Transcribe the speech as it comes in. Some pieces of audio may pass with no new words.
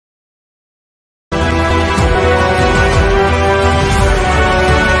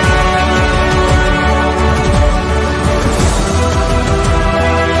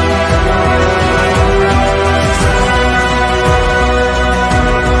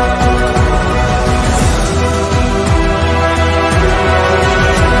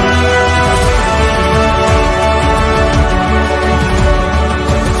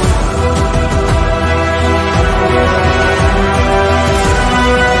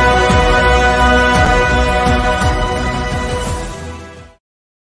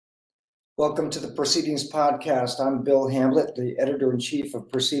Welcome to the Proceedings Podcast. I'm Bill Hamblett, the Editor-in-Chief of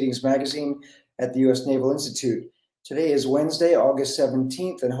Proceedings Magazine at the U.S. Naval Institute. Today is Wednesday, August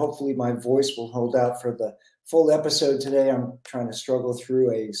 17th, and hopefully my voice will hold out for the full episode today. I'm trying to struggle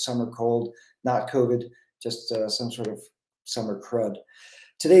through a summer cold, not COVID, just some sort of summer crud.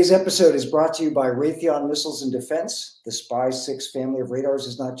 Today's episode is brought to you by Raytheon Missiles and Defense. The SPY-6 family of radars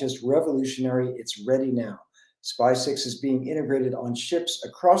is not just revolutionary, it's ready now. SPY-6 is being integrated on ships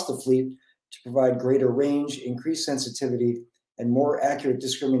across the fleet to provide greater range, increased sensitivity, and more accurate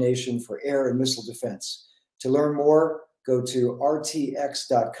discrimination for air and missile defense. To learn more, go to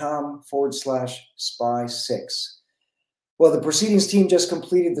rtx.com/SPY-6. Well, the Proceedings team just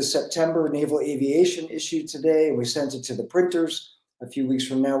completed the September Naval Aviation issue today, and we sent it to the printers. A few weeks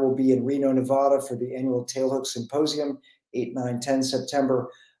from now, we'll be in Reno, Nevada for the annual Tailhook Symposium, 8, 9, 10 September.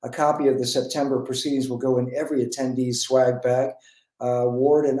 A copy of the September Proceedings will go in every attendee's swag bag.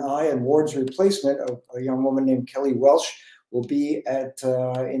 Ward and I, and Ward's replacement, a young woman named Kelly Welsh, will be in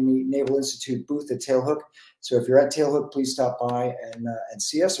the Naval Institute booth at Tailhook. So if you're at Tailhook, please stop by and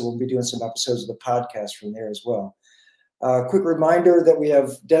see us. We'll be doing some episodes of the podcast from there as well. Quick reminder that we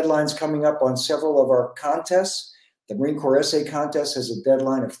have deadlines coming up on several of our contests. The Marine Corps Essay Contest has a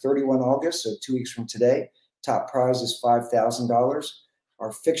deadline of 31 August, so 2 weeks from today. Top prize is $5,000.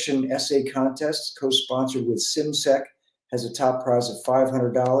 Our Fiction Essay Contest, co-sponsored with SimSec, has a top prize of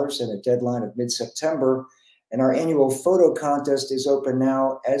 $500 and a deadline of mid-September. And our annual photo contest is open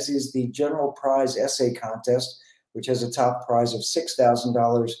now, as is the General Prize Essay Contest, which has a top prize of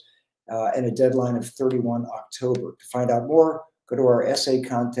 $6,000 and a deadline of 31 October. To find out more, go to our essay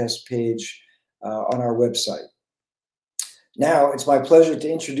contest page on our website. Now, it's my pleasure to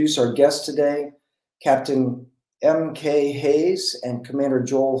introduce our guests today, Captain M.K. Hayes and Commander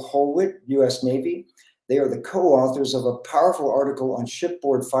Joel Holwit, U.S. Navy. They are the co-authors of a powerful article on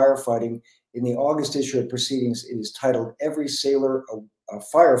shipboard firefighting in the August issue of Proceedings. It is titled, "Every Sailor a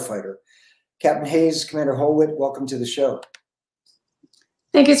Firefighter." Captain Hayes, Commander Holwit, welcome to the show.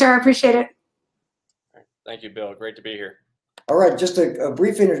 Thank you, sir. I appreciate it. Thank you, Bill. Great to be here. All right, just a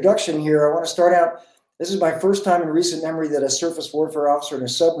brief introduction here. I want to start out. This is my first time in recent memory that a surface warfare officer and a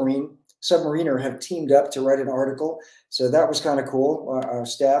submariner have teamed up to write an article. So that was kind of cool. Our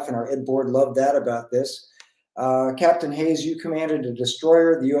staff and our ed board loved that about this. Captain Hayes, you commanded a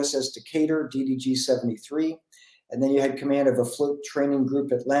destroyer, the USS Decatur, DDG-73, and then you had command of a float training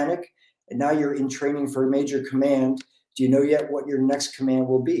group Atlantic, and now you're in training for a major command. Do you know yet what your next command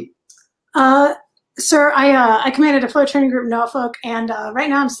will be? Sir, I commanded a float training group Norfolk, and right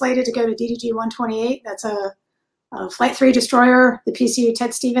now I'm slated to go to DDG-128. That's a Flight 3 destroyer, the PCU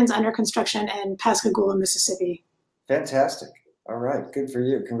Ted Stevens, under construction in Pascagoula, Mississippi. Fantastic. All right. Good for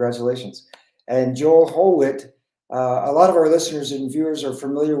you. Congratulations. And Joel Holwit, a lot of our listeners and viewers are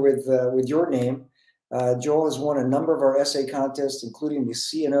familiar with your name. Joel has won a number of our essay contests, including the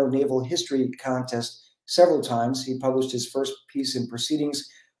CNO Naval History Contest several times. He published his first piece in Proceedings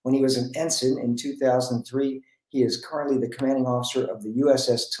when he was an ensign in 2003. He is currently the commanding officer of the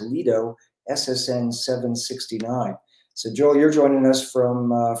USS Toledo, SSN 769. So Joel, you're joining us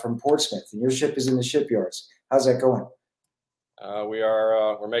from Portsmouth, and your ship is in the shipyards. How's that going?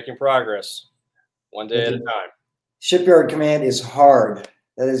 We're making progress, one day at a time. Shipyard command is hard.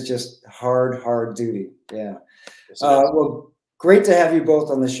 That is just hard duty. Yeah. Yes, well, great to have you both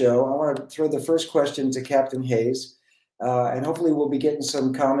on the show. I want to throw the first question to Captain Hayes, and hopefully we'll be getting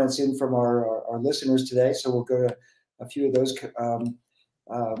some comments in from our listeners today. So we'll go to a few of those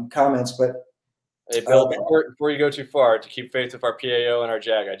comments. But hey, Bill, before you go too far, to keep faith with our PAO and our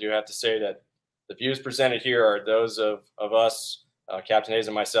JAG, I do have to say that the views presented here are those of us, Captain Hayes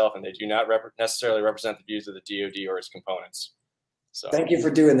and myself, and they do not necessarily represent the views of the DoD or its components. So thank you for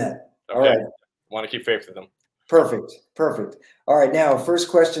doing that. Okay. All right. Want to keep faith with them. Perfect. All right. Now, first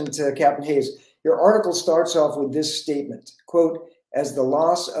question to Captain Hayes. Your article starts off with this statement, quote, "As the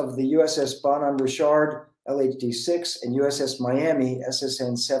loss of the USS Bon Richard, LHD-6, and USS Miami,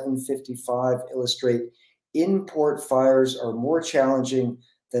 SSN 755 illustrate, in-port fires are more challenging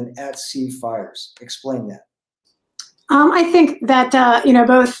than at-sea fires." Explain that. I think that,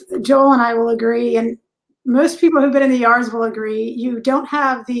 both Joel and I will agree, and most people who've been in the yards will agree, you don't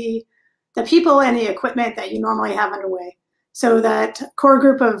have the people and the equipment that you normally have underway. So that core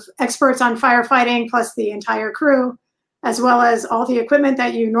group of experts on firefighting, plus the entire crew, as well as all the equipment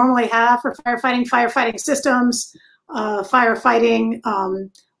that you normally have for firefighting systems, firefighting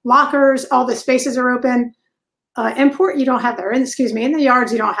lockers, all the spaces are open. In port, you don't have that. In the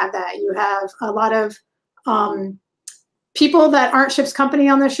yards, you don't have that. You have a lot of people that aren't ship's company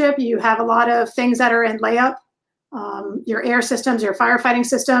on the ship. You have a lot of things that are in layup. your air systems, your firefighting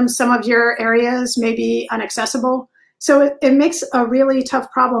systems. Some of your areas may be inaccessible. So it makes a really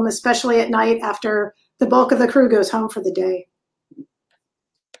tough problem, especially at night after the bulk of the crew goes home for the day.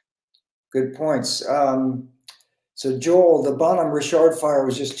 Good points. So Joel, the Bon Richard fire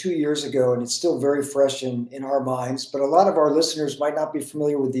was just 2 years ago, and it's still very fresh in our minds, but a lot of our listeners might not be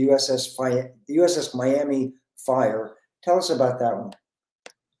familiar with the USS Miami fire. Tell us about that one.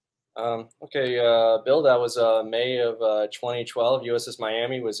 Okay, Bill, that was May of 2012. USS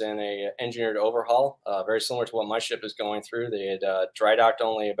Miami was in a engineered overhaul, very similar to what my ship is going through. They had dry docked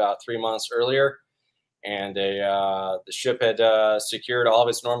only about 3 months earlier, and the ship had secured all of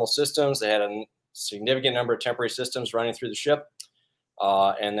its normal systems. They had a significant number of temporary systems running through the ship,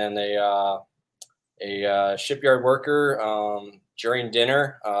 and then a shipyard worker during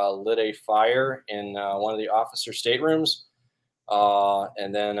dinner lit a fire in one of the officer staterooms.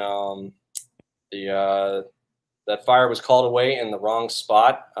 And then that fire was called away in the wrong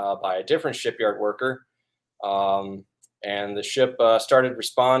spot by a different shipyard worker. And the ship started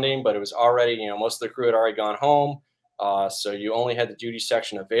responding, but it was already, most of the crew had already gone home. So you only had the duty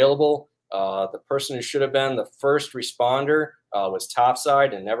section available. The person who should have been the first responder was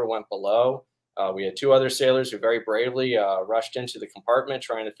topside and never went below. We had 2 other sailors who very bravely rushed into the compartment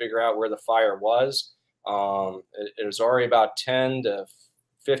trying to figure out where the fire was. It was already about 10 to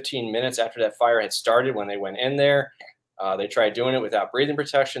 15 minutes after that fire had started when they went in there. They tried doing it without breathing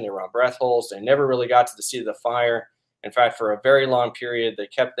protection. They were on breath holds. They never really got to the seat of the fire. In fact, for a very long period, they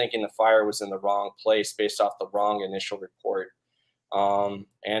kept thinking the fire was in the wrong place based off the wrong initial report.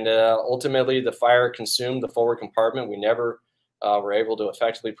 And ultimately, the fire consumed the forward compartment. We never were able to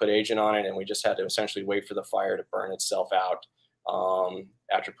effectively put agent on it, and we just had to essentially wait for the fire to burn itself out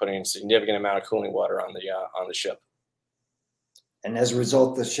after putting a significant amount of cooling water on the ship. And as a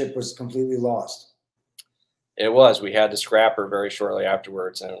result, the ship was completely lost. It was. We had to scrap her very shortly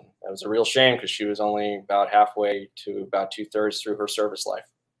afterwards, and it was a real shame because she was only about halfway to about 2/3 through her service life.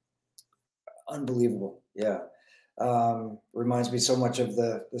 Unbelievable. Yeah. Reminds me so much of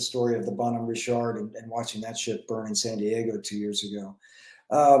the story of the Bon Richard and watching that ship burn in San Diego 2 years ago.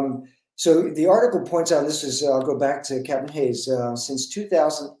 So the article points out, this is, I'll go back to Captain Hayes, since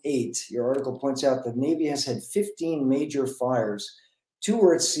 2008, your article points out the Navy has had 15 major fires, 2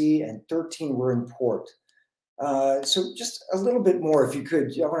 were at sea and 13 were in port. So just a little bit more, if you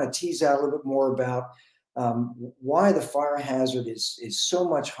could, I want to tease out a little bit more about why the fire hazard is so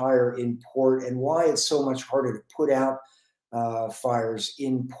much higher in port and why it's so much harder to put out fires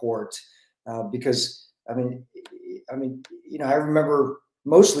in port. Because I mean, I remember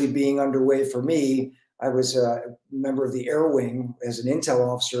mostly being underway for me. I was a member of the Air Wing as an intel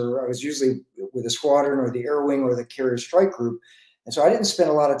officer. I was usually with a squadron or the Air Wing or the Carrier Strike Group. And so I didn't spend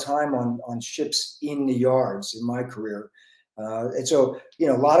a lot of time on ships in the yards in my career. And so,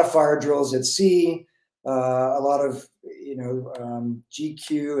 a lot of fire drills at sea, a lot of,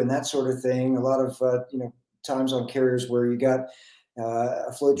 GQ and that sort of thing. A lot of, times on carriers where you got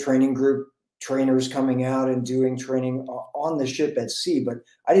a float training group, trainers coming out and doing training on the ship at sea. But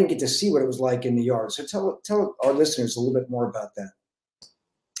I didn't get to see what it was like in the yard. So tell our listeners a little bit more about that.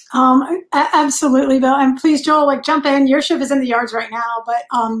 Absolutely, Bill. And please, Joel, jump in. Your ship is in the yards right now, but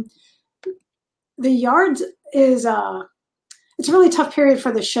the yards is it's a really tough period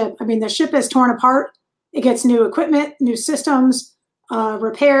for the ship. I mean, the ship is torn apart. It gets new equipment, new systems,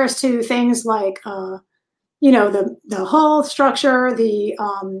 repairs to things like the hull structure, the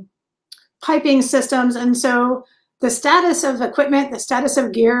piping systems, and so the status of equipment, the status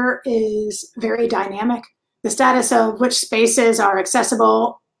of gear is very dynamic. The status of which spaces are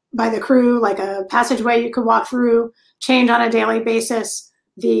accessible by the crew, like a passageway you could walk through, change on a daily basis.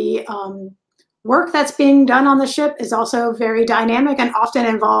 The work that's being done on the ship is also very dynamic and often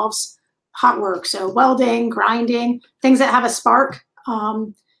involves hot work. So welding, grinding, things that have a spark.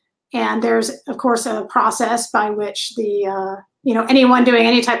 And there's, of course, a process by which the, anyone doing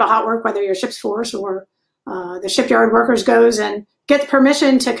any type of hot work, whether you're ship's force or the shipyard workers goes and gets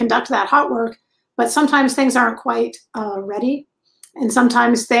permission to conduct that hot work. But sometimes things aren't quite ready. And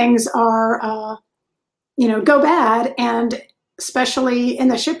sometimes things are, go bad. And especially in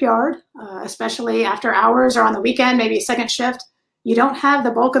the shipyard, especially after hours or on the weekend, maybe second shift, you don't have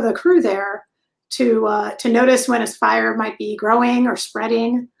the bulk of the crew there to notice when a fire might be growing or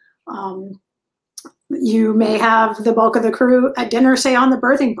spreading. You may have the bulk of the crew at dinner, say on the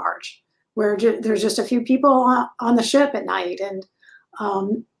berthing barge, where there's just a few people on the ship at night. And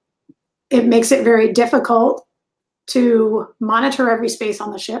it makes it very difficult to monitor every space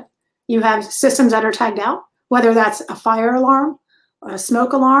on the ship. You have systems that are tagged out, whether that's a fire alarm, a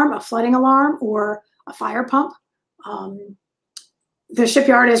smoke alarm, a flooding alarm, or a fire pump. the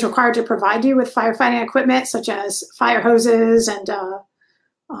shipyard is required to provide you with firefighting equipment, such as fire hoses and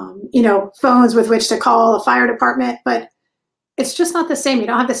phones with which to call a fire department, but it's just not the same. You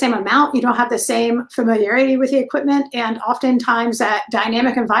don't have the same amount. You don't have the same familiarity with the equipment, and oftentimes that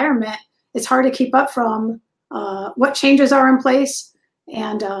dynamic environment, it's hard to keep up from what changes are in place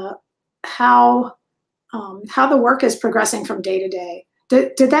and how the work is progressing from day to day.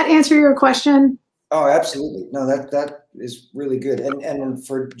 Did that answer your question? Oh, absolutely. No, that is really good. And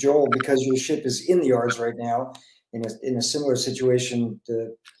for Joel, because your ship is in the yards right now, in a similar situation,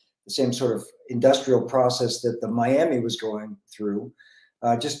 the same sort of industrial process that the Miami was going through.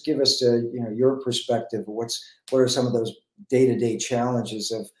 Just give us your perspective. What are some of those day-to-day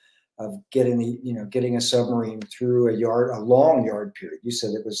challenges of getting a submarine through a long yard period? You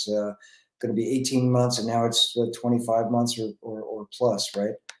said it was going to be 18 months, and now it's 25 months or plus,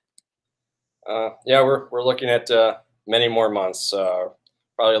 right? Yeah, we're looking at many more months,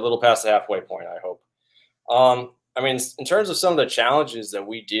 probably a little past the halfway point, I hope. I mean, in terms of some of the challenges that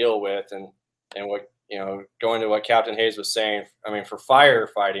we deal with, and what going to what Captain Hayes was saying, I mean, for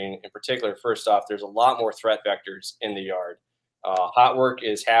firefighting in particular, first off, there's a lot more threat vectors in the yard. Hot work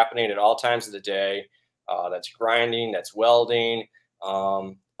is happening at all times of the day. That's grinding, that's welding,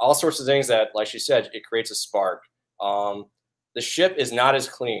 all sorts of things that, like she said, it creates a spark. The ship is not as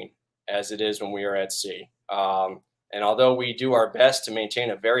clean as it is when we are at sea. And although we do our best to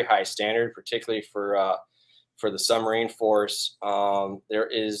maintain a very high standard, particularly for the submarine force,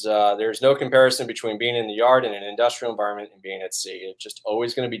 there's no comparison between being in the yard in an industrial environment and being at sea. It's just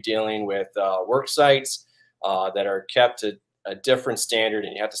always going to be dealing with work sites that are kept to a different standard,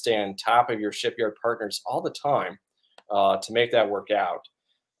 and you have to stay on top of your shipyard partners all the time to make that work out.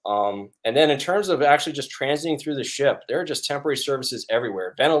 And then in terms of actually just transiting through the ship, there are just temporary services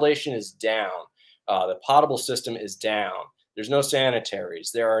everywhere. Ventilation is down. The potable system is down. There's no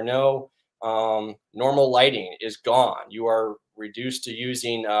sanitaries. There are no normal lighting is gone. You are reduced to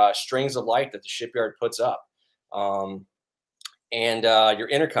using strings of light that the shipyard puts up. And your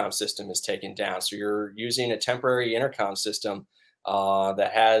intercom system is taken down. So you're using a temporary intercom system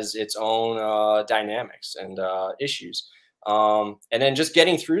that has its own dynamics and issues. And then just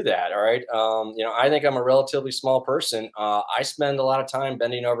getting through that. All right. I think I'm a relatively small person. I spend a lot of time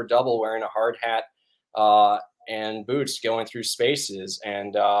bending over double, wearing a hard hat and boots, going through spaces.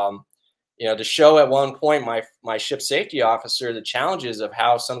 And, to show at one point my ship safety officer the challenges of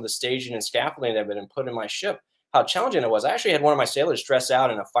how some of the staging and scaffolding that have been put in my ship, how challenging it was. I actually had one of my sailors dress out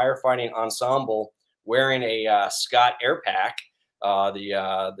in a firefighting ensemble wearing a Scott air pack.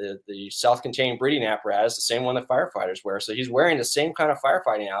 The self-contained breathing apparatus, the same one that firefighters wear. So he's wearing the same kind of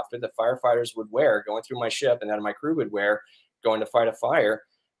firefighting outfit that firefighters would wear going through my ship, and that my crew would wear going to fight a fire.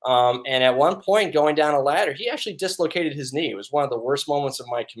 And at one point going down a ladder, he actually dislocated his knee. It was one of the worst moments of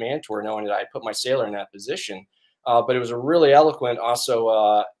my command tour, knowing that I put my sailor in that position. But it was a really eloquent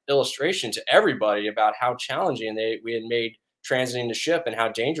also illustration to everybody about how challenging we had made transiting the ship and how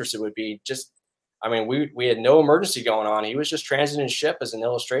dangerous it would be. I mean, we had no emergency going on. He was just transiting ship as an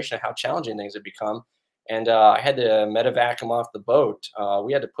illustration of how challenging things had become. And I had to medevac him off the boat.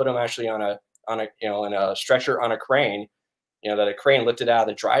 We had to put him actually on in a stretcher on a crane, that a crane lifted out of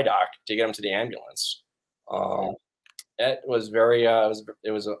the dry dock to get him to the ambulance. It was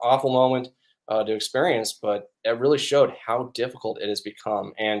it was an awful moment to experience, but it really showed how difficult it has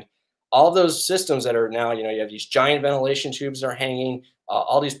become. And all of those systems that are now, you have these giant ventilation tubes that are hanging,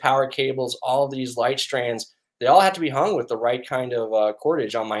 all these power cables, all of these light strands, they all had to be hung with the right kind of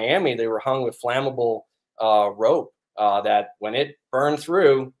cordage. On Miami, they were hung with flammable rope that when it burned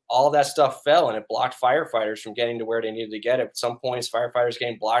through, all of that stuff fell, and it blocked firefighters from getting to where they needed to get. At some points, firefighters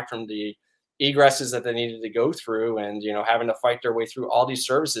getting blocked from the egresses that they needed to go through, and having to fight their way through all these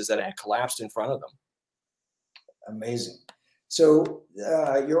services that had collapsed in front of them. Amazing. So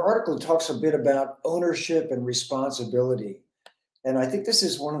your article talks a bit about ownership and responsibility. And I think this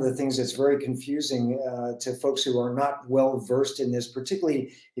is one of the things that's very confusing to folks who are not well versed in this,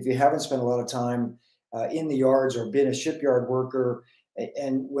 particularly if you haven't spent a lot of time in the yards or been a shipyard worker.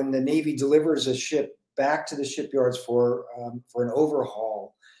 And when the Navy delivers a ship back to the shipyards for an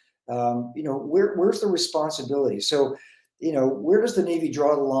overhaul, where's the responsibility? So, where does the Navy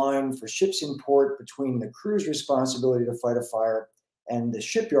draw the line for ships in port between the crew's responsibility to fight a fire and the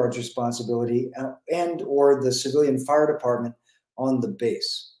shipyard's responsibility and or the civilian fire department on the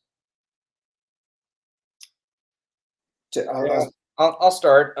base? I'll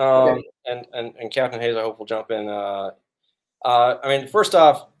start, okay. and Captain Hayes, I hope, will jump in. I mean, first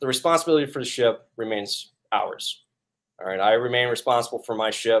off, the responsibility for the ship remains ours. All right, I remain responsible for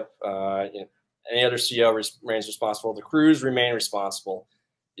my ship. any other CO remains responsible. The crews remain responsible.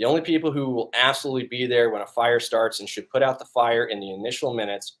 The only people who will absolutely be there when a fire starts and should put out the fire in the initial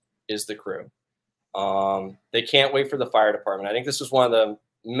minutes is the crew. They can't wait for the fire department. I think this was one of the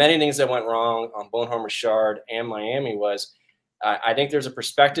many things that went wrong on Bon, Homme, Richard, and Miami was I think there's a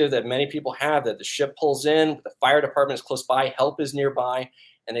perspective that many people have that the ship pulls in, the fire department is close by, help is nearby,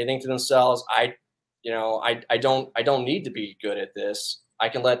 and they think to themselves, I don't need to be good at this. I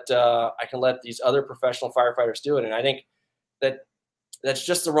can let these other professional firefighters do it. And I think that's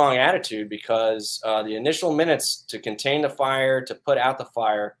just the wrong attitude, because the initial minutes to contain the fire, to put out the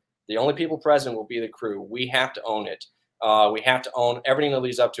fire, the only people present will be the crew. We have to own it. We have to own everything that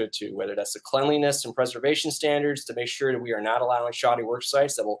leads up to it too, whether that's the cleanliness and preservation standards to make sure that we are not allowing shoddy work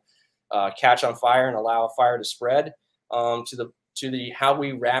sites that will catch on fire and allow a fire to spread, to the how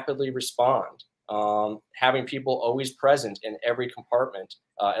we rapidly respond. Having people always present in every compartment,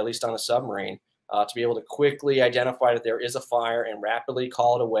 at least on a submarine, to be able to quickly identify that there is a fire and rapidly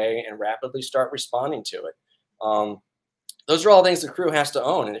call it away and rapidly start responding to it. Those are all things the crew has to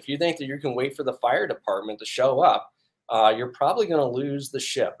own. And if you think that you can wait for the fire department to show up, you're probably going to lose the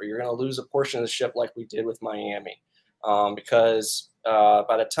ship, or you're going to lose a portion of the ship like we did with Miami. Because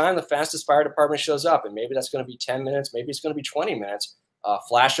by the time the fastest fire department shows up, and maybe that's going to be 10 minutes, maybe it's going to be 20 minutes,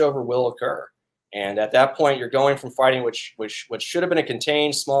 flashover will occur. And at that point, you're going from fighting what should have been a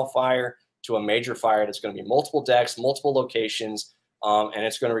contained small fire to a major fire that's going to be multiple decks, multiple locations, and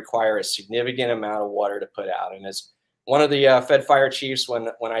it's going to require a significant amount of water to put out. And as one of the Fed fire chiefs, when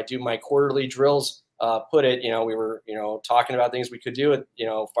I do my quarterly drills, put it, we were, talking about things we could do at,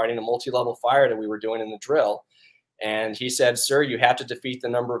 fighting a multi-level fire that we were doing in the drill. And he said, sir, you have to defeat the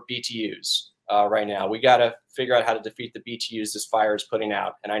number of BTUs right now. We got to figure out how to defeat the BTUs this fire is putting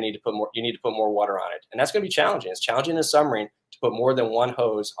out. And you need to put more water on it. And that's going to be challenging. It's challenging in a submarine to put more than one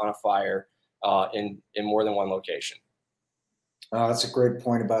hose on a fire in more than one location. That's a great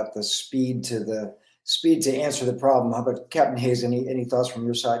point about the speed to answer the problem. How about Captain Hayes? Any thoughts from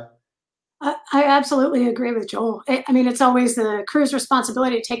your side? I absolutely agree with Joel. I mean, it's always the crew's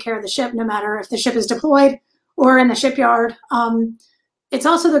responsibility to take care of the ship, no matter if the ship is deployed or in the shipyard. It's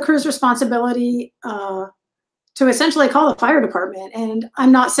also the crew's responsibility to essentially call the fire department. And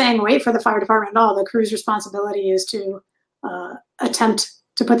I'm not saying wait for the fire department at all. The crew's responsibility is to attempt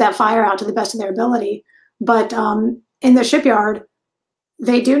to put that fire out to the best of their ability. But in the shipyard,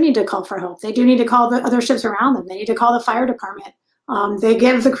 they do need to call for help. They do need to call the other ships around them. They need to call the fire department. They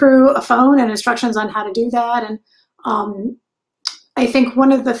give the crew a phone and instructions on how to do that. And I think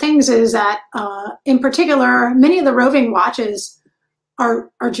one of the things is that, in particular, many of the roving watches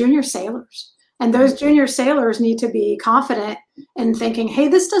are junior sailors. And those junior sailors need to be confident in thinking, hey,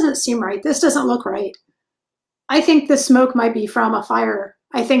 this doesn't seem right. This doesn't look right. I think this smoke might be from a fire.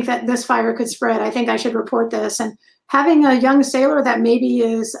 I think that this fire could spread. I think I should report this. And having a young sailor that maybe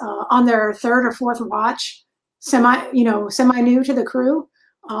is on their third or fourth watch, semi-new to the crew,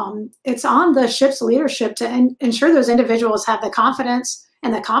 it's on the ship's leadership to ensure those individuals have the confidence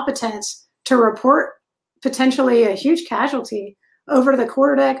and the competence to report potentially a huge casualty over to the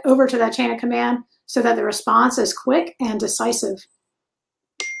quarterdeck, over to that chain of command, so that the response is quick and decisive.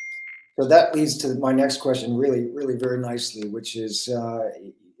 So that leads to my next question really, really very nicely, which is,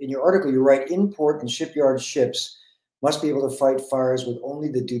 in your article, you write, in port and shipyard ships must be able to fight fires with only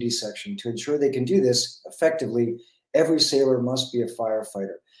the duty section. To ensure they can do this effectively, every sailor must be a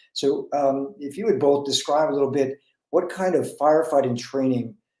firefighter. So if you would both describe a little bit what kind of firefighting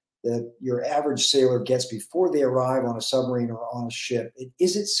training that your average sailor gets before they arrive on a submarine or on a ship.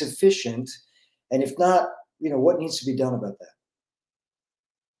 Is it sufficient? And if not, what needs to be done about that?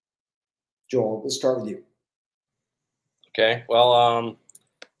 Joel, let's start with you. Okay, well,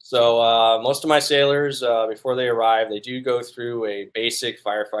 so most of my sailors, before they arrive, they do go through a basic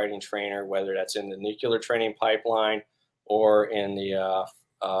firefighting trainer, whether that's in the nuclear training pipeline or in the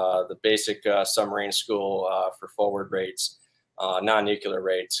basic submarine school for forward rates, non-nuclear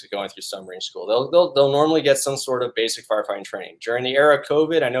rates, going through submarine school. They'll normally get some sort of basic firefighting training. During the era of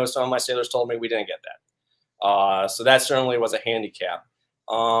COVID, I know some of my sailors told me we didn't get that. So that certainly was a handicap.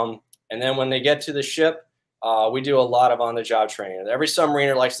 And then when they get to the ship, we do a lot of on-the-job training. Every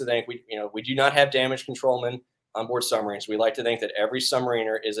submariner likes to think we do not have damage controlmen on board submarines. We like to think that every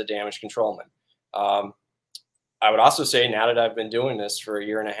submariner is a damage controlman. I would also say, now that I've been doing this for a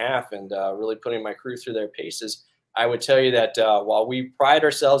year and a half and really putting my crew through their paces, I would tell you that while we pride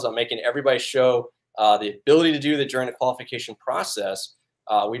ourselves on making everybody show the ability to do that during the qualification process,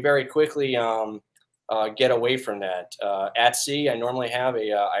 we very quickly get away from that. At sea, I normally have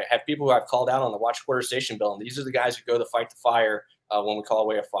I have people who I've called out on the watch quarter station bill, and these are the guys who go to fight the fire when we call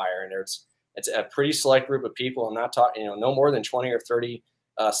away a fire. And It's a pretty select group of people. I'm not talking, no more than 20 or 30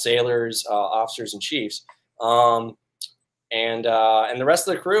 sailors, officers, and chiefs. And the rest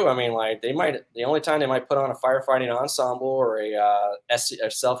of the crew, I mean, like the only time they might put on a firefighting ensemble or a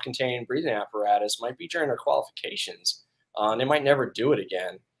self-contained breathing apparatus might be during their qualifications. They might never do it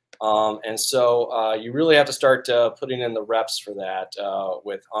again. And so you really have to start putting in the reps for that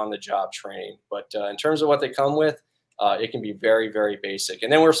with on-the-job training. But in terms of what they come with, it can be very, very basic.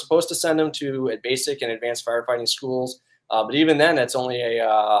 And then we're supposed to send them to basic and advanced firefighting schools. But even then, that's only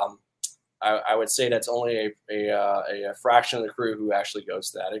I would say that's only a fraction of the crew who actually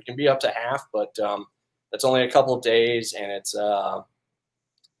goes to that. It can be up to half, but that's only a couple of days, and it's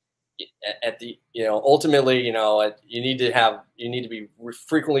at the ultimately you need to be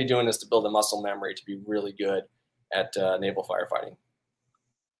frequently doing this to build a muscle memory to be really good at naval firefighting.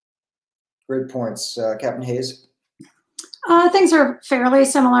 Great points, Captain Hayes. Things are fairly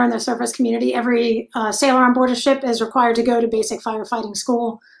similar in the service community. Every sailor on board a ship is required to go to basic firefighting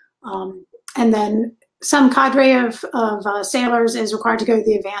school. And then some cadre of sailors is required to go to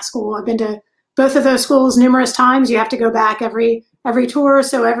the advanced school. I've been to both of those schools numerous times. You have to go back every tour.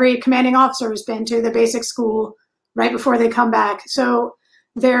 So every commanding officer has been to the basic school right before they come back. So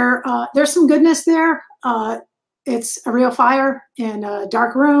there's some goodness there. It's a real fire in a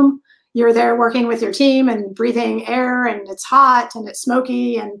dark room. You're there working with your team and breathing air, and it's hot and it's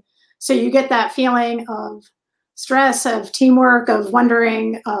smoky. And so you get that feeling of stress, of teamwork, of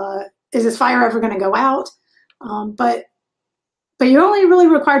wondering, is this fire ever going to go out? But you're only really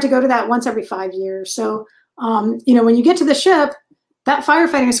required to go to that once every 5 years. So, when you get to the ship, that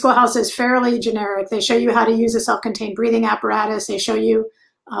firefighting schoolhouse is fairly generic. They show you how to use a self-contained breathing apparatus. They show you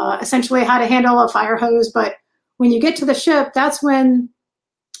essentially how to handle a fire hose. But when you get to the ship, that's when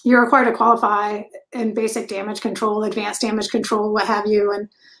you're required to qualify in basic damage control, advanced damage control, what have you. And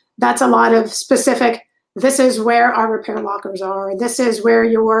that's a lot of specific, this is where our repair lockers are. This is where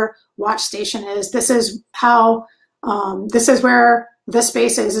your watch station is. This is how, this is where the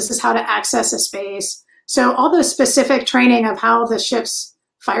space is. This is how to access a space. So all the specific training of how the ship's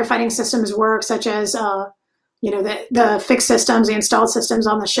firefighting systems work, such as, the fixed systems, the installed systems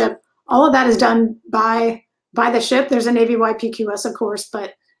on the ship, all of that is done by the ship. There's a Navy-wide PQS, of course,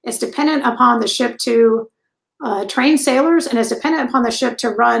 but it's dependent upon the ship to train sailors, and it's dependent upon the ship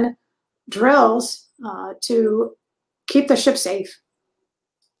to run drills to keep the ship safe.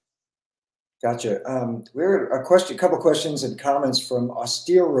 Gotcha. We're a couple questions and comments from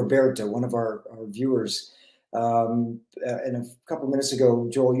Austere Roberta, one of our viewers. And a couple minutes ago,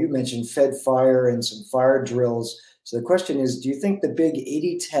 Joel, you mentioned fed fire and some fire drills. So the question is, do you think the big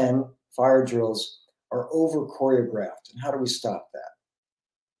 80-10 fire drills are over choreographed, and how do we stop that?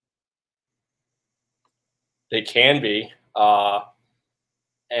 They can be.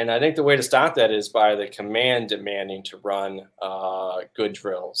 And I think the way to stop that is by the command demanding to run good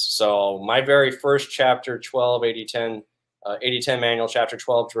drills. So my very first chapter 12, 80-10 manual, chapter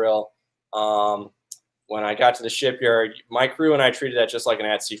 12 drill, when I got to the shipyard, my crew and I treated that just like an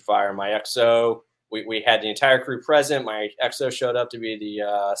at-sea fire. My XO, we had the entire crew present. My XO showed up to be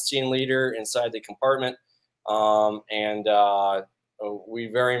the scene leader inside the compartment. We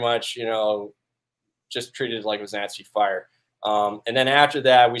very much, just treated it like it was an at-sea fire. And then after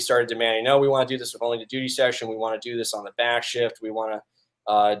that, we started demanding, no, we want to do this with only the duty section. We want to do this on the back shift. We want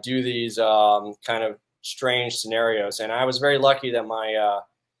to do these kind of strange scenarios. And I was very lucky that my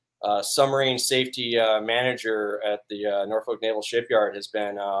submarine safety manager at the Norfolk Naval Shipyard has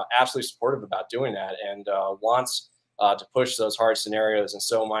been absolutely supportive about doing that and wants to push those hard scenarios. And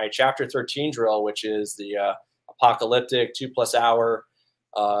so my chapter 13 drill, which is the apocalyptic 2+ hour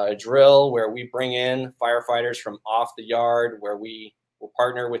drill, where we bring in firefighters from off the yard, where we will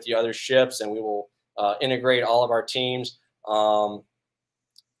partner with the other ships and we will integrate all of our teams.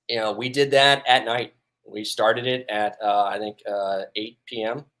 We did that at night. We started it at I think 8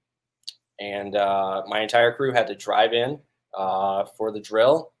 p.m. and my entire crew had to drive in for the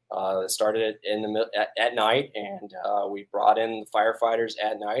drill. Started it at night, and we brought in the firefighters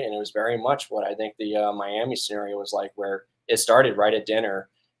at night, and it was very much what I think the Miami scenario was like, where it started right at dinner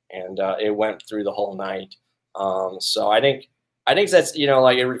and it went through the whole night. So I think that's,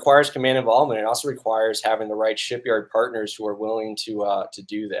 it requires command involvement. It also requires having the right shipyard partners who are willing to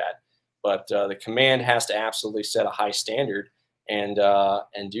do that. But the command has to absolutely set a high standard and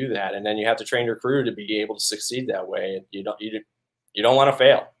do that. And then you have to train your crew to be able to succeed that way. You don't want to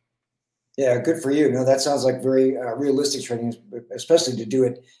fail. Yeah, good for you. No, that sounds like very realistic training, especially to do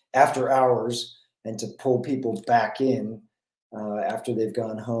it after hours and to pull people back in after they've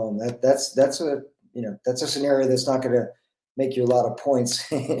gone home. That's a scenario that's not going to make you a lot of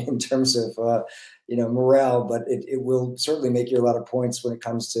points in terms of morale, but it will certainly make you a lot of points when it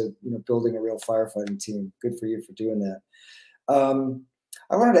comes to building a real firefighting team. Good for you for doing that.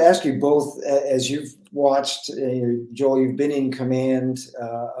 I wanted to ask you both, as you've watched, Joel, you've been in command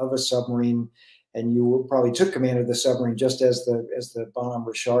of a submarine, and you probably took command of the submarine just as the Bon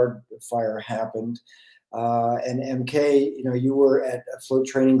Richard fire happened. And MK, you were at a float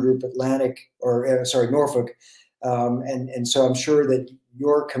training group Norfolk, and so I'm sure that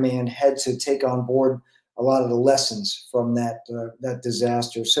your command had to take on board a lot of the lessons from that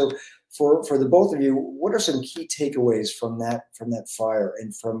disaster. So for the both of you, what are some key takeaways from that fire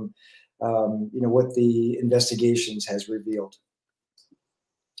and from what the investigations has revealed?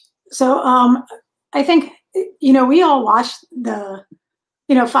 So I think we all watched the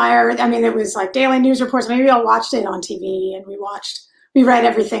fire. I mean, it was like daily news reports. Maybe we all watched it on TV, and we read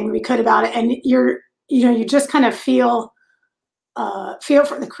everything we could about it. And you just kind of feel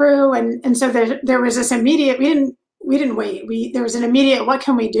for the crew. And so there was this immediate, we didn't wait. There was an immediate, what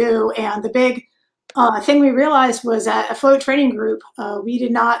can we do? And the big thing we realized was at a float training group, we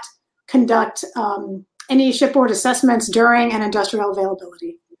did not conduct any shipboard assessments during an industrial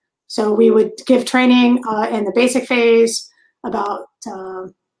availability. So we would give training in the basic phase about,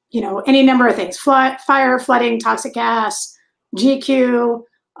 any number of things: fire, flooding, toxic gas, GQ,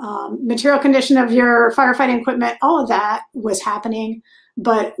 material condition of your firefighting equipment. All of that was happening.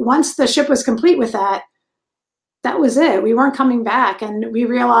 But once the ship was complete with that, that was it. We weren't coming back. And we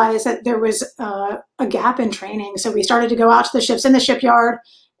realized that there was a gap in training. So we started to go out to the ships in the shipyard,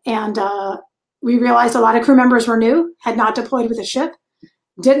 and we realized a lot of crew members were new, had not deployed with a ship,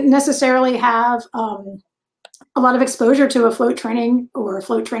 didn't necessarily have a lot of exposure to a float training or a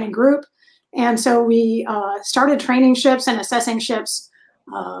float training group. And so we started training ships and assessing ships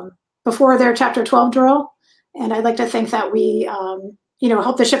before their Chapter 12 drill. And I'd like to think that we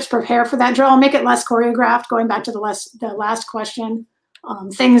help the ships prepare for that drill, make it less choreographed. Going back to the last question,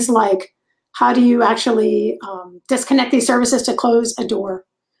 things like, how do you actually disconnect these services to close a door?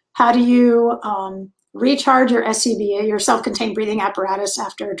 How do you recharge your SCBA, your self-contained breathing apparatus,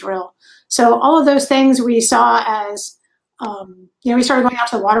 after a drill? So all of those things we saw as, we started going out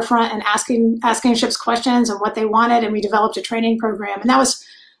to the waterfront and asking ships questions and what they wanted, and we developed a training program. And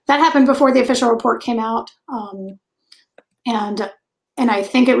that happened before the official report came out. And I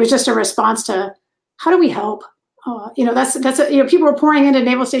think it was just a response to, how do we help? People were pouring into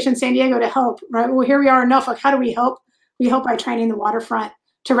Naval Station San Diego to help, right? Well, here we are in Norfolk. How do we help? We help by training the waterfront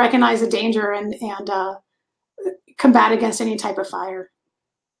to recognize the danger and combat against any type of fire.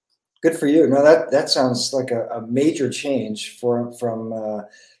 Good for you. No, that sounds like a major change from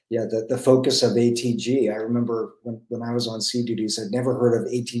the focus of ATG. I remember when I was on sea duties, I'd never heard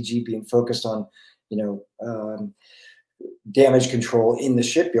of ATG being focused on damage control in the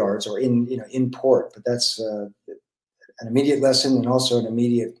shipyards or in port. But that's an immediate lesson and also an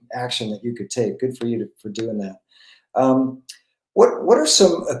immediate action that you could take. Good for you for doing that. What are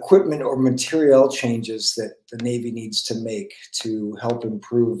some equipment or material changes that the Navy needs to make to help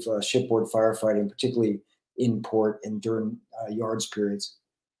improve shipboard firefighting, particularly in port and during yards periods?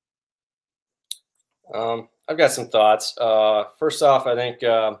 I've got some thoughts. First off, I think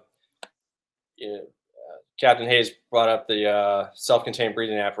Captain Hayes brought up the self-contained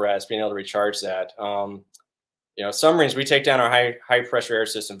breathing apparatus, being able to recharge that. Submarines, we take down our high pressure air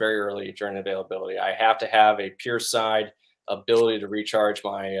system very early during availability. I have to have a pure side ability to recharge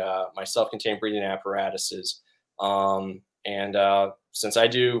my my self-contained breathing apparatuses. Since I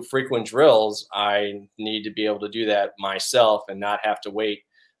do frequent drills, I need to be able to do that myself and not have to wait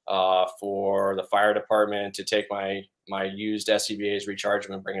for the fire department to take my used SCBAs, recharge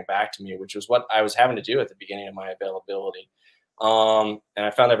them, and bring it back to me, which was what I was having to do at the beginning of my availability. And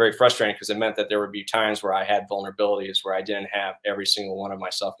I found that very frustrating because it meant that there would be times where I had vulnerabilities where I didn't have every single one of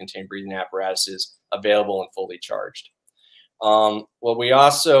my self-contained breathing apparatuses available and fully charged. What we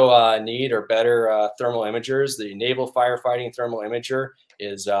also need are better thermal imagers. The Naval Firefighting Thermal Imager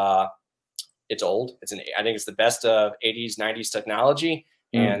is it's old. I think it's the best of 80s, 90s technology.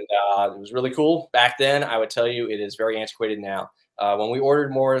 And it was really cool back then. I would tell you it is very antiquated now. When we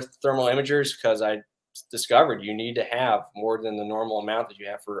ordered more thermal imagers, because I discovered you need to have more than the normal amount that you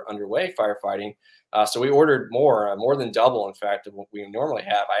have for underway firefighting. So we ordered more than double, in fact, of what we normally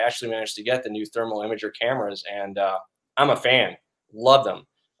have. I actually managed to get the new thermal imager cameras, and I'm a fan. Love them.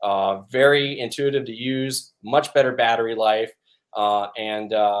 Very intuitive to use, much better battery life,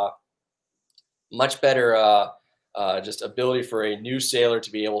 and much better just ability for a new sailor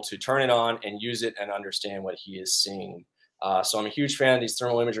to be able to turn it on and use it and understand what he is seeing. So I'm a huge fan of these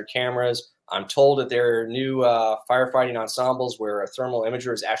thermal imager cameras. I'm told that there are new firefighting ensembles where a thermal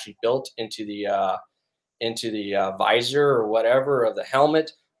imager is actually built into the visor or whatever of the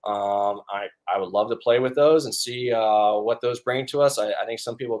helmet. I would love to play with those and see what those bring to us. I think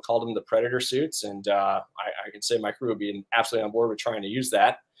some people called them the Predator suits, and I can say my crew would be absolutely on board with trying to use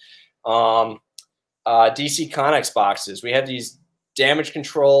that. DC Connex boxes. We have these damage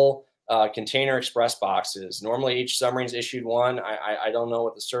control container express boxes. Normally each submarine's issued one. I don't know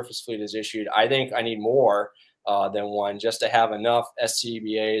what the surface fleet is issued. I think I need more than one, just to have enough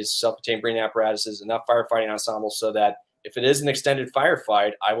SCBAs, self-contained breathing apparatuses, enough firefighting ensembles, so that if it is an extended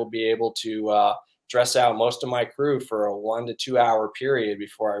firefight, I will be able to dress out most of my crew for a 1 to 2 hour period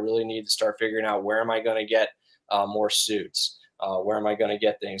before I really need to start figuring out where am I going to get more suits, where am I going to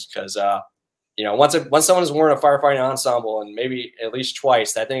get things, because you know, once someone is wearing a firefighting ensemble, and maybe at least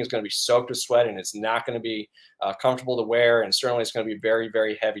twice, that thing is going to be soaked with sweat, and it's not going to be comfortable to wear, and certainly it's going to be very,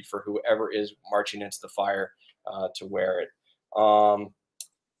 very heavy for whoever is marching into the fire to wear it.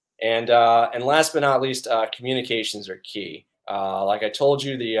 And last but not least, communications are key. Like I told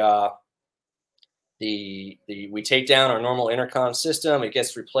you, we take down our normal intercom system. It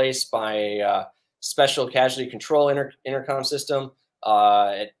gets replaced by a special casualty control intercom system.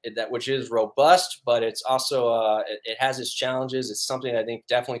 Which is robust, but it's also it has its challenges. It's something I think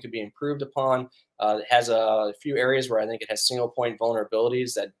definitely could be improved upon. It has a few areas where I think it has single point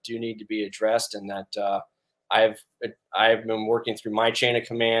vulnerabilities that do need to be addressed, and that I've been working through my chain of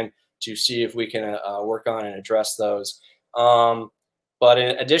command to see if we can work on and address those. But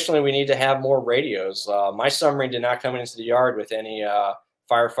additionally, we need to have more radios. My submarine did not come into the yard with any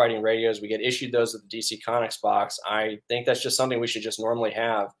firefighting radios. We get issued those at the DC Connex box. I think that's just something we should just normally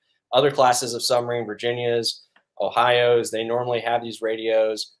have. Other classes of submarine, Virginias, Ohios, they normally have these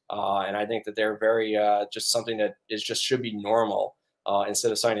radios, and I think that they're very just something that should be normal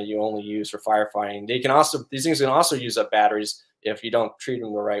instead of something that you only use for firefighting. These things can also use up batteries if you don't treat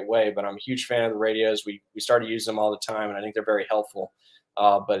them the right way. But I'm a huge fan of the radios. We started using them all the time, and I think they're very helpful.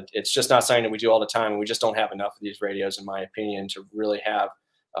 But it's just not something that we do all the time, and we just don't have enough of these radios, in my opinion, to really have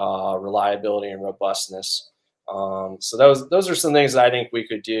reliability and robustness. So those are some things that I think we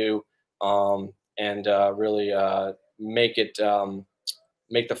could do, and really make the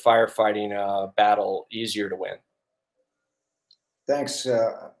firefighting battle easier to win. Thanks,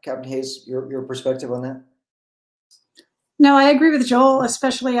 Captain Hayes. Your perspective on that? No, I agree with Joel,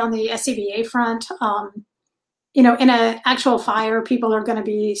 especially on the SCBA front. You know, in an actual fire, people are going to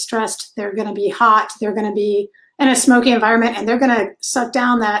be stressed. They're going to be hot. They're going to be in a smoky environment, and they're going to suck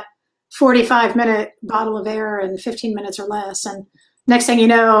down that 45-minute bottle of air in 15 minutes or less. And next thing you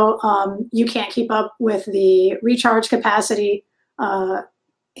know, you can't keep up with the recharge capacity,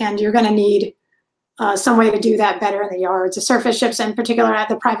 and you're going to need some way to do that better in the yards. The surface ships, in particular at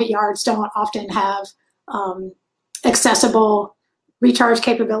the private yards, don't often have accessible recharge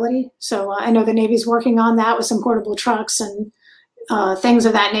capability. So I know the Navy's working on that with some portable trucks and things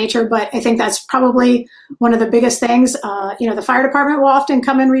of that nature, but I think that's probably one of the biggest things. You know, the fire department will often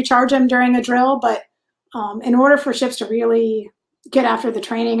come and recharge them during a drill, but in order for ships to really get after the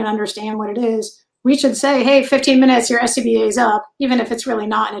training and understand what it is, we should say, hey, 15 minutes, your SCBA is up, even if it's really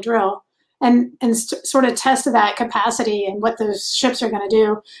not in a drill, and sort of test that capacity and what those ships are going to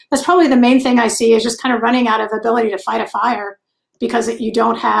do. That's probably the main thing I see, is just kind of running out of ability to fight a fire because you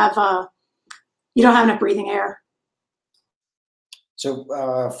don't have enough breathing air. So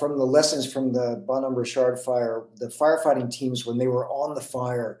from the lessons from the Bon Burchard fire, the firefighting teams, when they were on the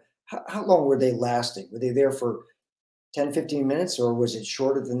fire, how long were they lasting? Were they there for 10, 15 minutes, or was it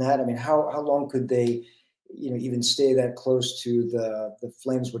shorter than that? I mean, how long could they, you know, even stay that close to the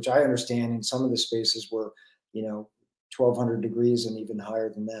flames, which I understand in some of the spaces were, you know, 1,200 degrees and even higher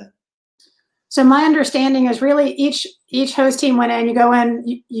than that? So my understanding is really each host team went in, you go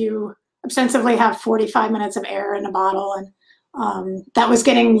in, you ostensibly have 45 minutes of air in a bottle, and that was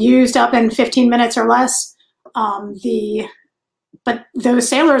getting used up in 15 minutes or less. But those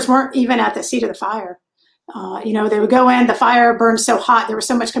sailors weren't even at the seat of the fire. You know, they would go in, the fire burned so hot, there was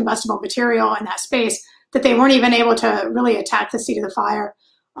so much combustible material in that space that they weren't even able to really attack the seat of the fire.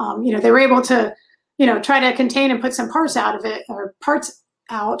 You know, they were able to, you know, try to contain and put some parts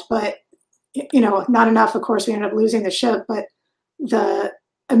out, but you know, not enough. Of course, we ended up losing the ship, but the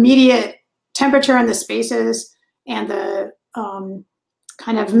immediate temperature in the spaces and the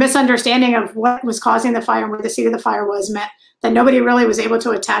kind of misunderstanding of what was causing the fire and where the seat of the fire was meant that nobody really was able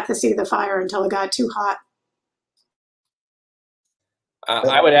to attack the seat of the fire until it got too hot.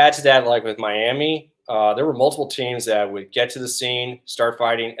 I would add to that, like with Miami, there were multiple teams that would get to the scene, start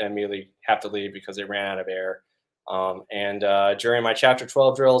fighting, and immediately have to leave because they ran out of air. During my Chapter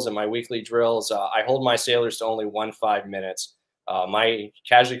 12 drills and my weekly drills, I hold my sailors to only 1 5 minutes. My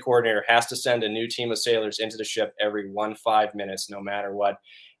casualty coordinator has to send a new team of sailors into the ship every 1 5 minutes, no matter what.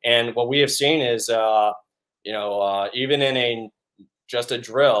 And what we have seen is, even in just a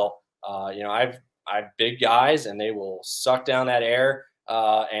drill, I've big guys, and they will suck down that air,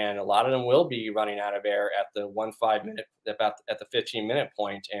 and a lot of them will be running out of air at the 1 5 minute, about at the 15-minute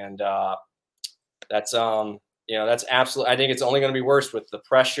point, and that's that's absolutely. I think it's only going to be worse with the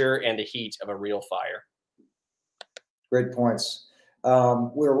pressure and the heat of a real fire. Great points.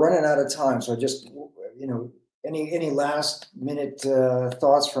 We're running out of time, so just any last minute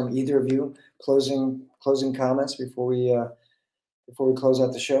thoughts from either of you? Closing comments before we close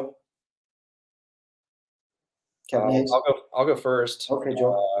out the show. Captain Hayes? I'll go first. Okay,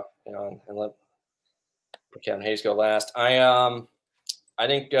 Joe. And let Captain Hayes go last. I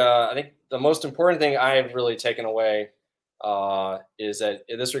think the most important thing I've really taken away is that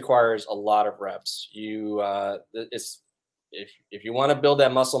this requires a lot of reps. If you want to build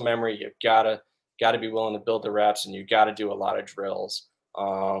that muscle memory, you've got to be willing to build the reps, and you got to do a lot of drills.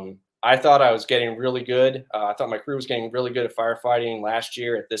 I thought I was getting really good. I thought my crew was getting really good at firefighting last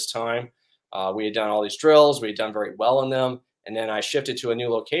year at this time. We had done all these drills. We had done very well in them. And then I shifted to a new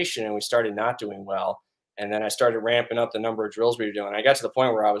location, and we started not doing well. And then I started ramping up the number of drills we were doing. I got to the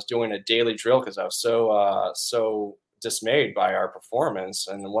point where I was doing a daily drill because I was so dismayed by our performance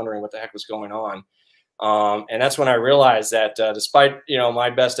and wondering what the heck was going on. And that's when I realized that despite my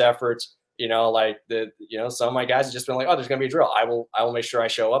best efforts, some of my guys have just been like, oh, there's going to be a drill. I will make sure I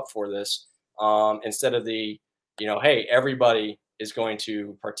show up for this, instead of the, hey, everybody is going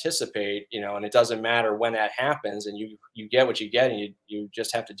to participate, and it doesn't matter when that happens, and you get what you get, and you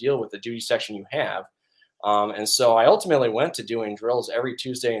just have to deal with the duty section you have. And so I ultimately went to doing drills every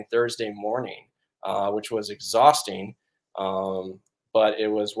Tuesday and Thursday morning, which was exhausting. But it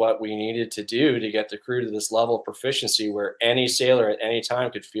was what we needed to do to get the crew to this level of proficiency where any sailor at any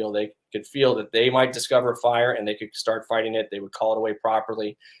time could feel that they might discover fire and they could start fighting it. They would call it away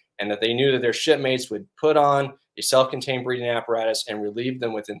properly, and that they knew that their shipmates would put on a self-contained breathing apparatus and relieve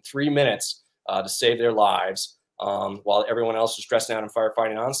them within 3 minutes to save their lives, while everyone else was stressed out in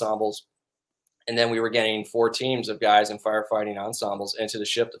firefighting ensembles. And then we were getting 4 teams of guys in firefighting ensembles into the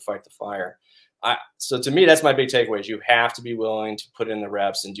ship to fight the fire. So to me, that's my big takeaway is you have to be willing to put in the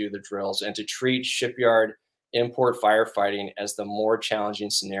reps and do the drills, and to treat shipyard import firefighting as the more challenging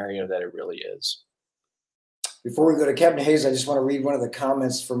scenario that it really is. Before we go to Captain Hayes, I just want to read one of the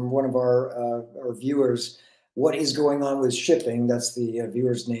comments from one of our viewers. What is going on with shipping? That's the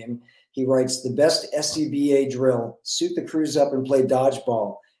viewer's name. He writes, the best SCBA drill, suit the crews up and play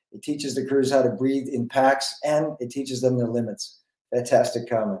dodgeball. It teaches the crews how to breathe in packs, and it teaches them their limits. Fantastic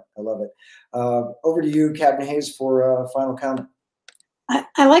comment. I love it. Over to you, Captain Hayes, for a final comment.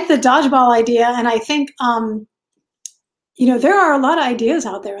 I like the dodgeball idea, and I think there are a lot of ideas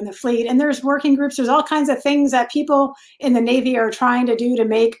out there in the fleet, and there's working groups. There's all kinds of things that people in the Navy are trying to do to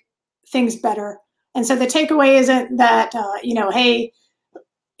make things better. And so the takeaway isn't that hey,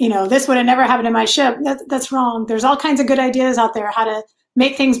 this would have never happened in my ship. That's wrong. There's all kinds of good ideas out there how to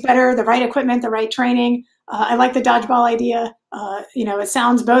make things better, the right equipment, the right training. I like the dodgeball idea. It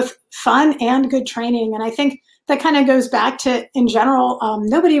sounds both fun and good training. And I think that kind of goes back to, in general,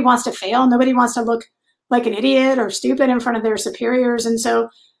 nobody wants to fail. Nobody wants to look like an idiot or stupid in front of their superiors. And so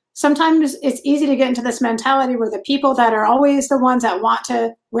sometimes it's easy to get into this mentality where the people that are always the ones that want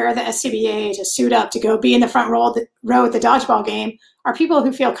to wear the SCBA, to suit up, to go be in the front row at the dodgeball game, are people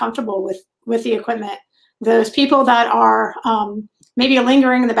who feel comfortable with the equipment. Those people that are maybe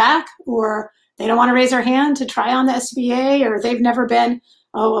lingering in the back, or they don't want to raise their hand to try on the SCBA, or they've never been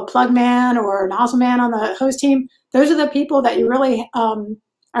a plug man or a nozzle man on the hose team. Those are the people that you really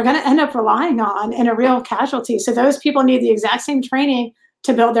are going to end up relying on in a real casualty. So those people need the exact same training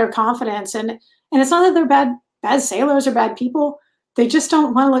to build their confidence. And it's not that they're bad sailors or bad people. They just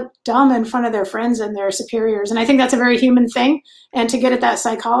don't want to look dumb in front of their friends and their superiors. And I think that's a very human thing. And to get at that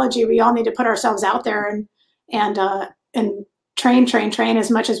psychology, we all need to put ourselves out there and train as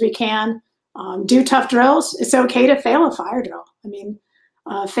much as we can. Do tough drills. It's okay to fail a fire drill. I mean,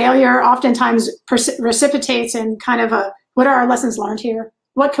 failure oftentimes precipitates in kind of what are our lessons learned here?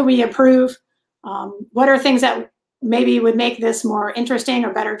 What can we improve? What are things that maybe would make this more interesting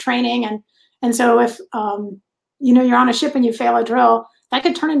or better training? And so if you're on a ship and you fail a drill, that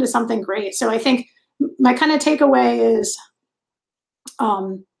could turn into something great. So I think my kind of takeaway is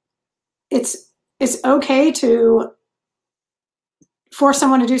it's okay to force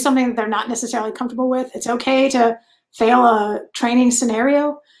someone to do something that they're not necessarily comfortable with. It's okay to fail a training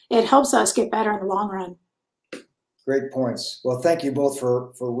scenario. It helps us get better in the long run. Great points. Well, thank you both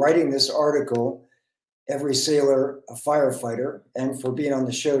for writing this article, Every Sailor a Firefighter, and for being on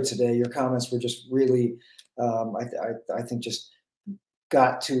the show today. Your comments were just really, I think, just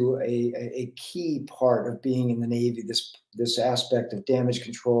got to a key part of being in the Navy, this aspect of damage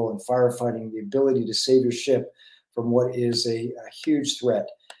control and firefighting, the ability to save your ship from what is a huge threat.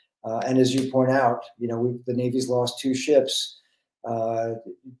 And as you point out, the Navy's lost 2 ships,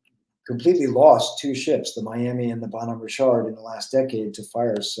 completely lost 2 ships, the Miami and the Bon Richard, in the last decade to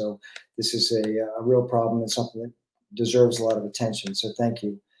fires. So this is a real problem and something that deserves a lot of attention. So thank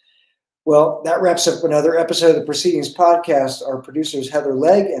you. Well, that wraps up another episode of the Proceedings podcast. Our producers, Heather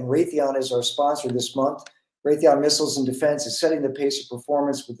Legg, and Raytheon is our sponsor this month. Raytheon Missiles and Defense is setting the pace of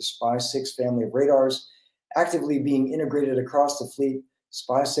performance with the SPY-6 family of radars. Actively being integrated across the fleet,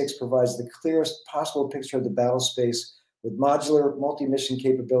 SPY-6 provides the clearest possible picture of the battle space with modular multi-mission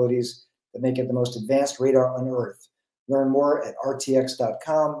capabilities that make it the most advanced radar on Earth. Learn more at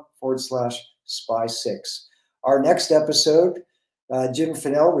rtx.com/SPY-6. Our next episode, Jim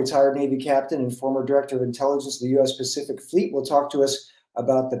Fennell, retired Navy captain and former director of intelligence of the U.S. Pacific Fleet, will talk to us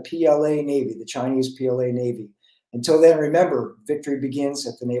about the PLA Navy, the Chinese PLA Navy. Until then, remember, victory begins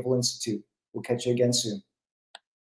at the Naval Institute. We'll catch you again soon.